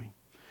Deuteronomy.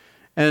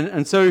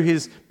 And so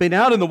he's been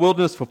out in the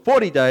wilderness for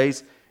 40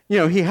 days. You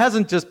know, he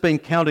hasn't just been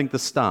counting the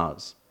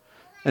stars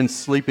and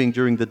sleeping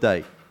during the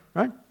day,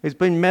 right? He's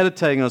been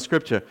meditating on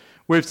Scripture.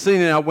 We've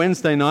seen in our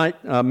Wednesday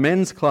night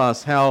men's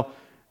class how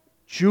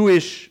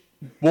Jewish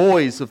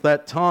boys of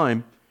that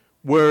time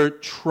were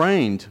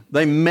trained.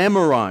 They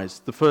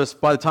memorized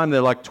by the time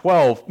they're like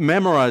 12,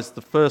 memorized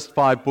the first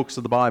 5 books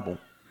of the Bible.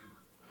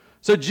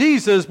 So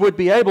Jesus would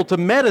be able to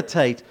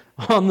meditate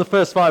on the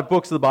first 5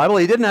 books of the Bible.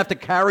 He didn't have to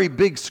carry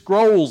big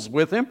scrolls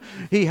with him.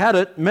 He had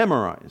it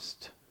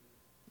memorized.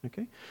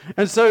 Okay?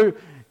 And so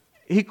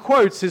he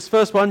quotes his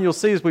first one, you'll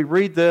see as we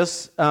read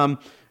this,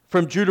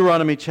 from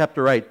Deuteronomy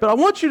chapter 8. But I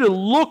want you to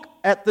look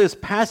at this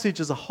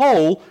passage as a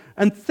whole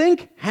and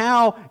think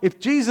how, if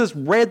Jesus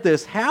read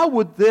this, how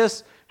would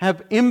this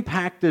have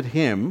impacted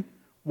him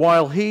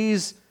while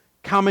he's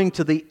coming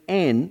to the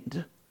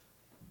end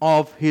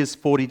of his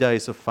 40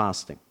 days of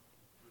fasting?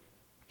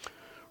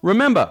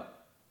 Remember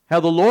how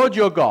the Lord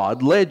your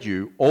God led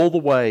you all the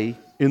way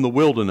in the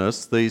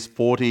wilderness these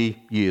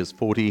 40 years,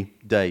 40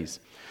 days,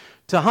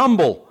 to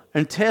humble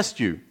and test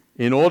you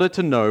in order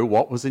to know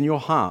what was in your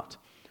heart,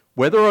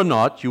 whether or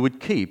not you would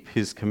keep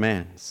his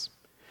commands.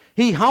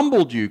 He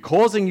humbled you,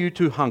 causing you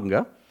to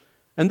hunger,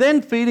 and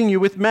then feeding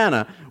you with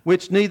manna,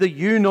 which neither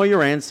you nor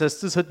your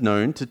ancestors had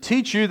known, to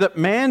teach you that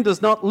man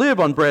does not live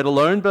on bread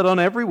alone, but on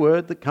every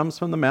word that comes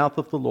from the mouth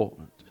of the Lord.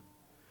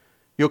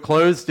 Your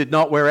clothes did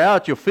not wear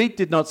out, your feet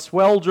did not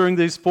swell during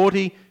these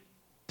 40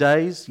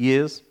 days,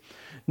 years.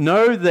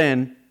 Know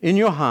then in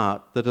your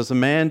heart that as a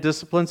man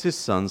disciplines his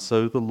son,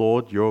 so the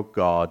Lord your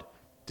God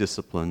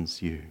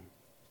disciplines you.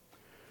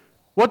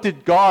 What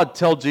did God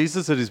tell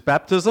Jesus at his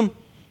baptism?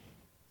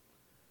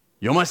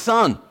 You're my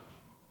son.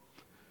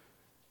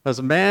 As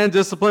a man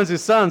disciplines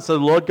his son, so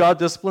the Lord God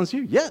disciplines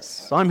you.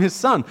 Yes, I'm his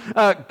son.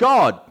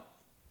 God,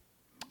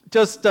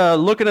 just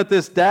looking at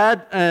this,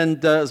 Dad,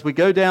 and as we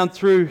go down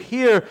through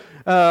here,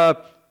 you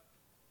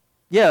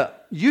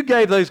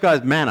gave those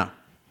guys manna.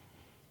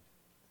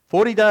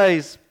 40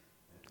 days,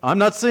 I'm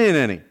not seeing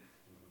any.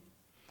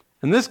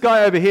 And this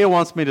guy over here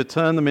wants me to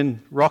turn them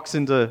in rocks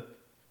into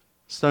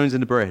stones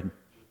into bread.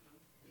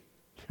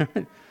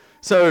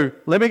 So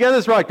let me get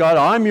this right, God.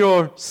 I'm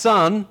your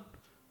son.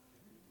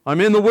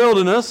 I'm in the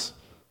wilderness.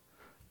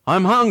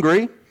 I'm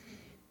hungry.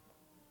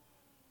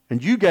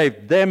 And you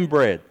gave them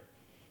bread.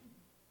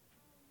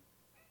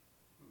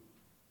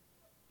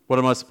 What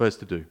am I supposed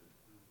to do?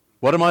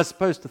 What am I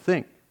supposed to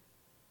think?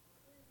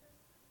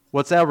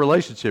 What's our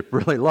relationship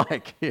really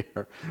like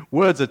here?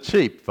 Words are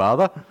cheap,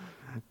 Father.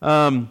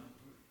 That's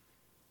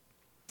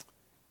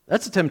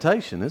a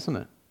temptation, isn't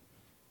it?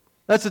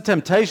 That's a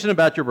temptation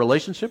about your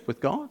relationship with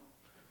God.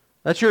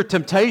 That's your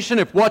temptation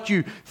if what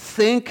you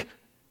think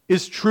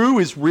is true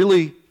is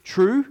really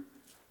true.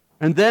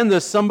 And then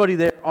there's somebody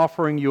there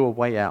offering you a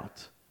way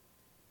out,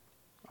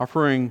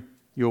 offering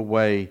you a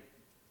way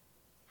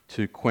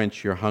to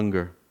quench your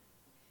hunger.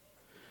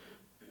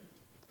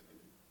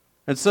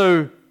 And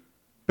so,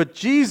 but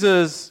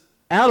Jesus,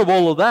 out of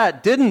all of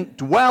that, didn't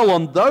dwell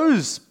on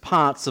those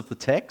parts of the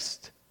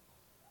text.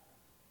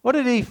 What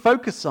did he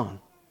focus on?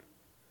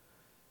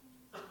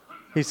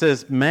 He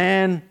says,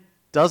 man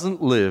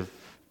doesn't live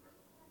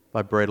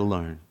by bread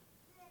alone,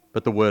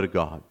 but the Word of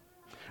God.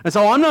 And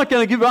so I'm not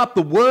going to give up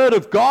the Word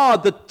of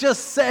God that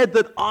just said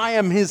that I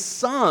am His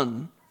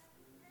Son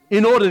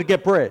in order to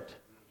get bread.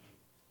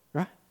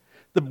 Right?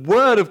 The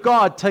Word of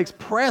God takes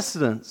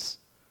precedence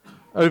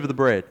over the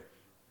bread,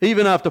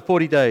 even after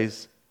 40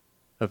 days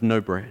of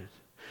no bread.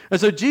 And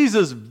so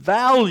Jesus'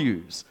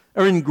 values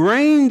are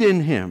ingrained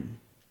in Him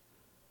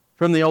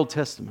from the Old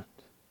Testament.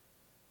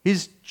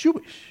 He's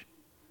Jewish.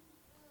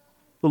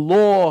 The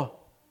law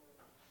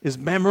is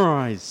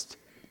memorized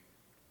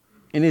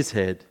in his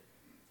head.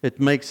 It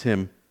makes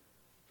him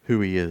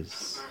who he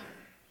is.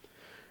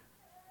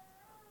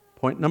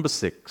 Point number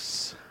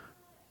 6.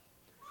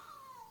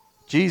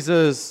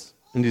 Jesus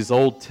and his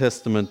Old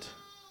Testament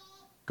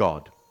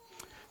God.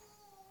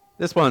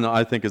 This one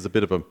I think is a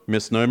bit of a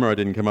misnomer. I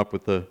didn't come up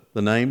with the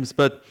names.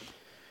 But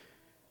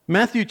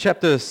Matthew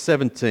chapter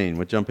 17,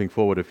 we're jumping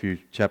forward a few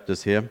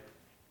chapters here.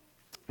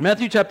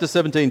 Matthew chapter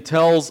 17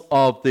 tells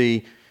of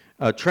the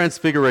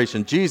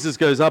transfiguration. Jesus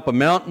goes up a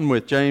mountain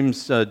with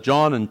James,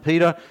 John, and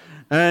Peter,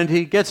 and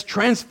he gets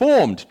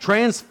transformed,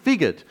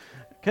 transfigured.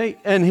 Okay,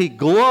 and he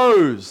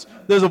glows.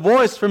 There's a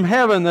voice from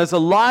heaven. There's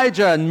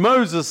Elijah and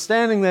Moses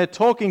standing there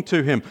talking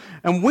to him.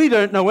 And we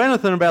don't know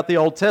anything about the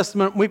Old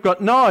Testament. We've got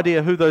no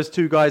idea who those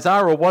two guys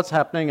are or what's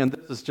happening, and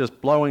this is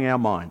just blowing our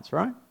minds,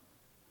 right?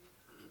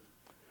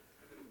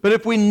 But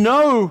if we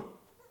know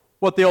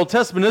what the Old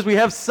Testament is, we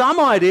have some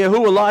idea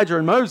who Elijah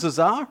and Moses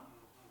are.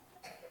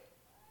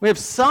 We have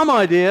some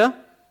idea,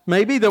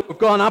 maybe, that we've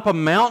gone up a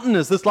mountain.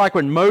 Is this like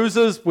when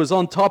Moses was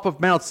on top of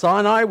Mount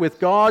Sinai with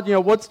God? You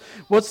know,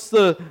 what's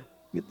the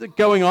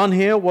going on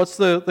here? What's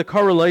the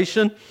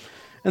correlation?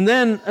 And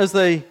then as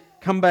they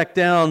come back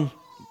down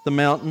the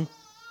mountain,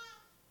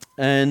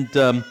 and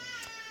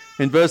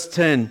in verse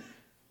 10,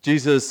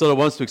 Jesus sort of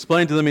wants to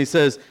explain to them. He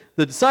says,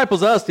 the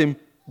disciples asked him,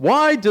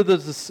 why do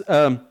verse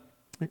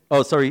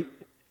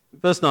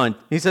 9.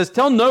 He says,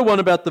 tell no one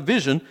about the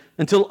vision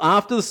until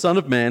after the Son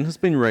of Man has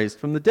been raised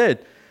from the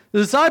dead. The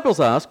disciples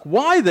ask,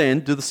 why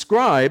then do the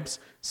scribes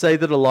say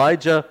that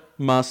Elijah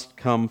must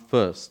come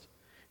first?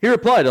 He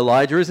replied,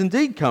 Elijah is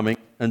indeed coming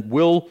and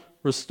will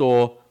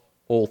restore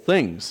all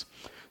things.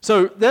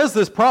 So there's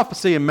this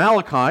prophecy in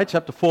Malachi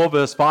chapter 4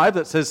 verse 5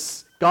 that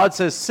says, God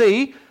says,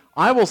 see,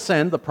 I will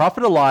send the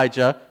prophet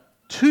Elijah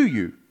to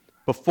you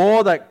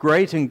before that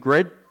great and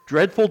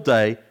dreadful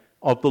day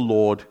of the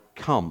Lord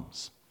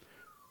comes.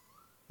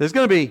 There's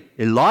going to be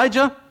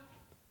Elijah,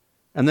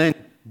 and then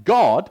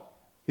God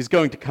is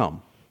going to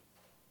come.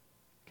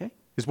 Okay?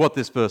 Is what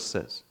this verse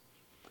says.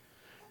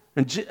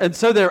 And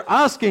so they're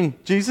asking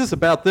Jesus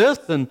about this,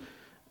 and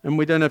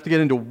we don't have to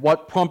get into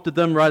what prompted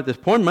them right at this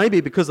point,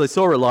 maybe because they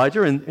saw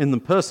Elijah in the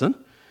person.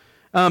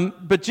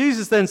 But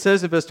Jesus then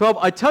says in verse 12,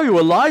 I tell you,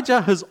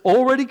 Elijah has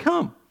already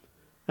come,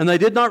 and they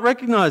did not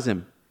recognize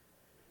him.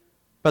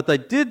 But they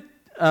did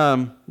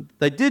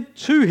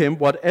to him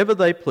whatever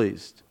they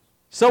pleased.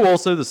 So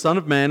also the Son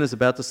of Man is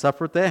about to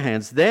suffer at their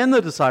hands. Then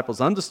the disciples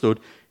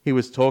understood he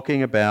was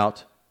talking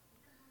about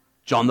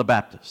John the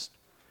Baptist.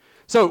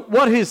 So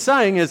what he's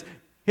saying is,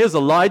 here's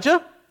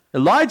Elijah.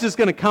 Elijah's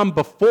going to come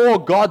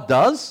before God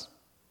does.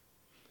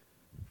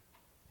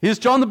 Here's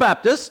John the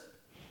Baptist.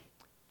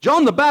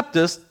 John the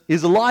Baptist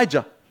is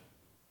Elijah.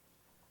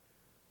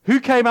 Who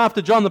came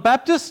after John the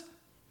Baptist?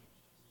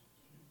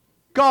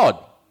 God.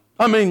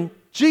 I mean,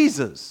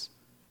 Jesus.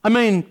 I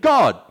mean,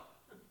 God.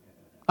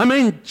 I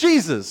mean,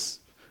 Jesus.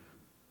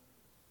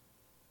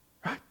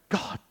 Right?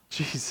 God,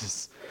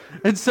 Jesus.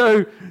 And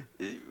so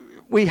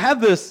we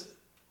have this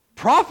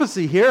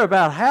prophecy here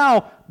about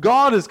how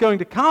God is going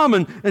to come,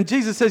 and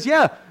Jesus says,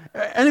 yeah,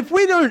 and if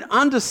we don't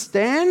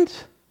understand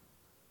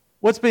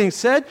what's being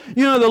said,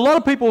 you know, a lot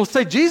of people will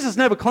say Jesus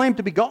never claimed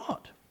to be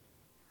God.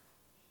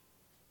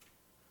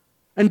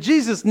 And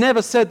Jesus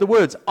never said the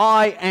words,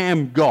 I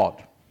am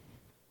God.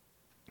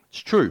 It's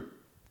true.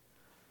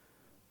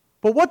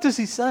 But what does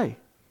he say?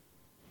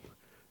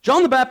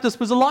 John the Baptist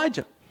was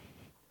Elijah.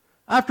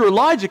 After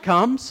Elijah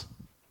comes,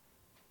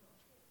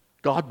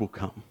 God will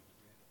come.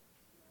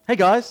 Hey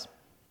guys,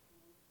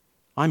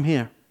 I'm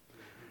here.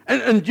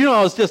 And you know,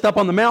 I was just up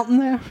on the mountain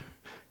there.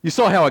 You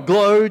saw how it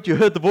glowed. You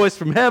heard the voice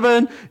from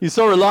heaven. You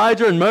saw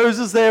Elijah and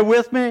Moses there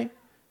with me.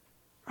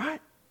 Right?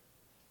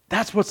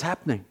 That's what's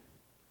happening.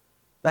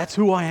 That's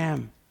who I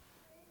am.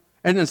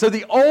 And so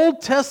the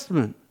Old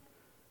Testament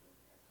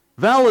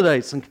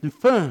validates and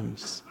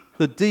confirms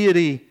the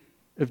deity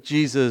of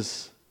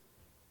Jesus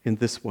in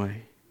this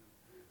way.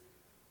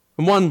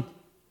 And one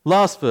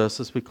last verse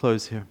as we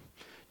close here.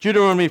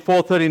 Deuteronomy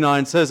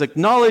 4:39 says,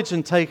 acknowledge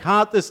and take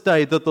heart this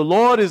day that the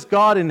Lord is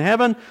God in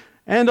heaven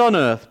and on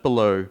earth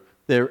below.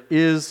 There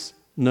is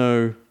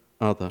no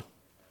other.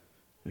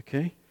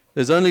 Okay?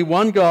 There's only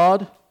one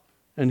God,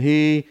 and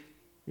he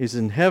is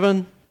in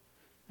heaven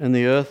and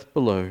the earth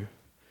below.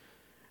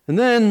 And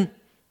then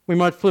we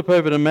might flip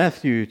over to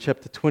Matthew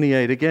chapter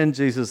 28. Again,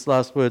 Jesus'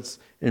 last words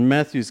in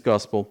Matthew's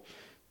gospel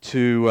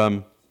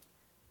to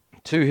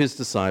his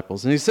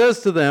disciples. And he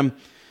says to them,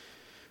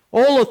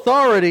 all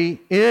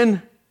authority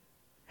in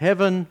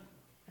heaven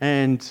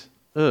and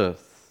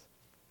earth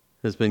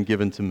has been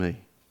given to me.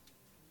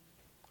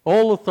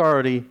 All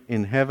authority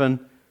in heaven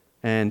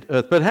and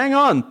earth. But hang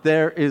on,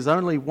 there is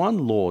only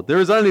one Lord. There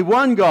is only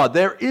one God.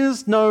 There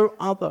is no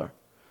other.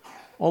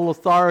 All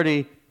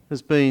authority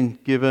has been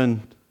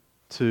given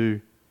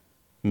to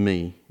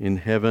me in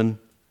heaven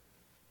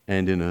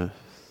and in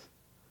earth.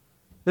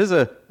 There's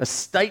a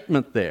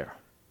statement there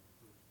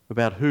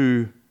about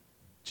who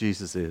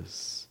Jesus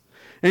is.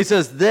 And he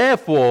says,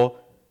 therefore,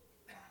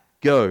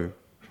 go,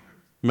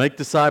 make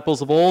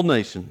disciples of all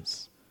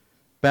nations,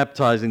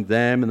 baptizing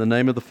them in the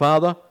name of the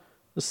Father,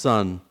 the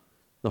Son,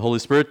 the Holy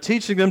Spirit,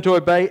 teaching them to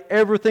obey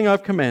everything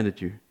I've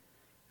commanded you.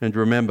 And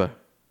remember,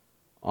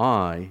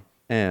 I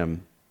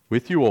am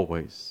with you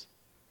always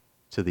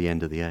to the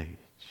end of the age.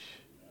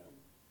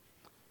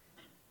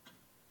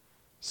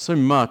 So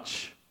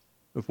much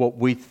of what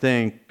we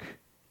think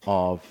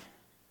of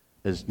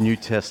as New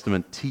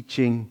Testament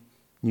teaching,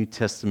 New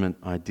Testament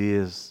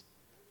ideas,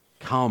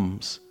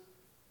 comes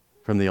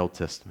from the Old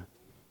Testament.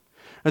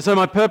 And so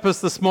my purpose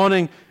this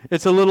morning,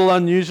 it's a little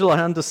unusual, I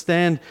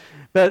understand,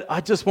 but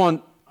I just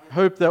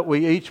hope that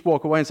we each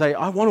walk away and say,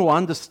 I want to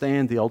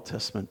understand the Old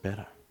Testament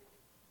better.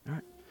 All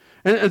right?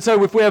 And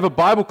so if we have a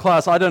Bible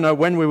class, I don't know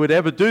when we would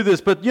ever do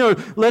this, but,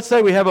 let's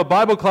say we have a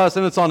Bible class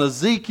and it's on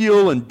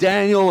Ezekiel and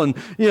Daniel and,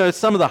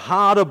 some of the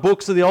harder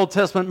books of the Old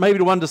Testament maybe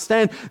to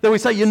understand, then we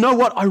say, you know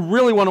what, I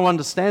really want to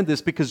understand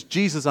this because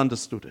Jesus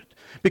understood it.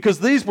 Because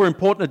these were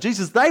important to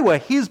Jesus. They were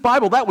his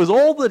Bible. That was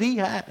all that he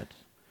had.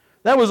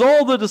 That was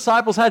all the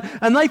disciples had.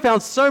 And they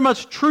found so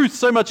much truth,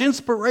 so much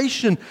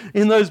inspiration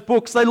in those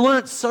books. They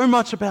learnt so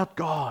much about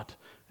God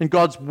and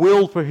God's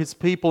will for his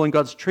people and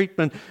God's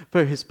treatment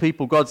for his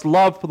people, God's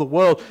love for the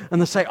world.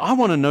 And they say, I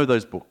want to know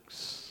those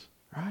books,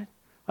 right?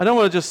 I don't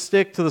want to just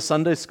stick to the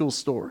Sunday school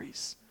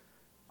stories.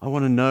 I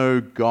want to know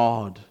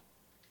God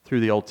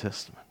through the Old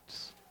Testament,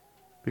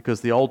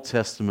 because the Old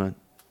Testament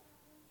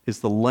is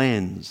the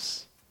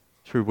lens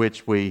through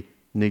which we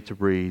need to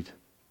read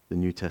the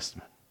New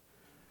Testament.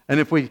 And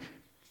if we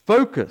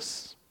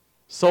focus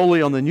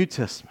solely on the New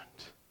Testament,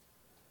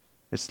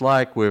 it's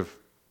like we've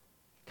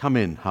come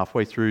in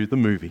halfway through the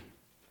movie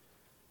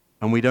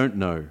and we don't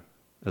know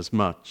as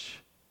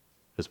much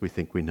as we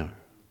think we know.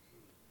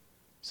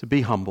 So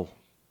be humble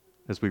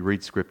as we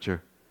read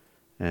Scripture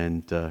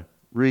and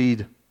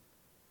read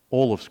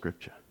all of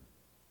Scripture.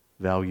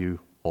 Value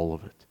all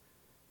of it,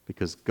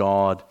 because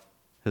God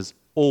has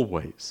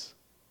always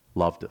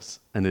loved us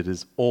and it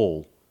is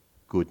all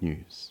good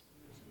news.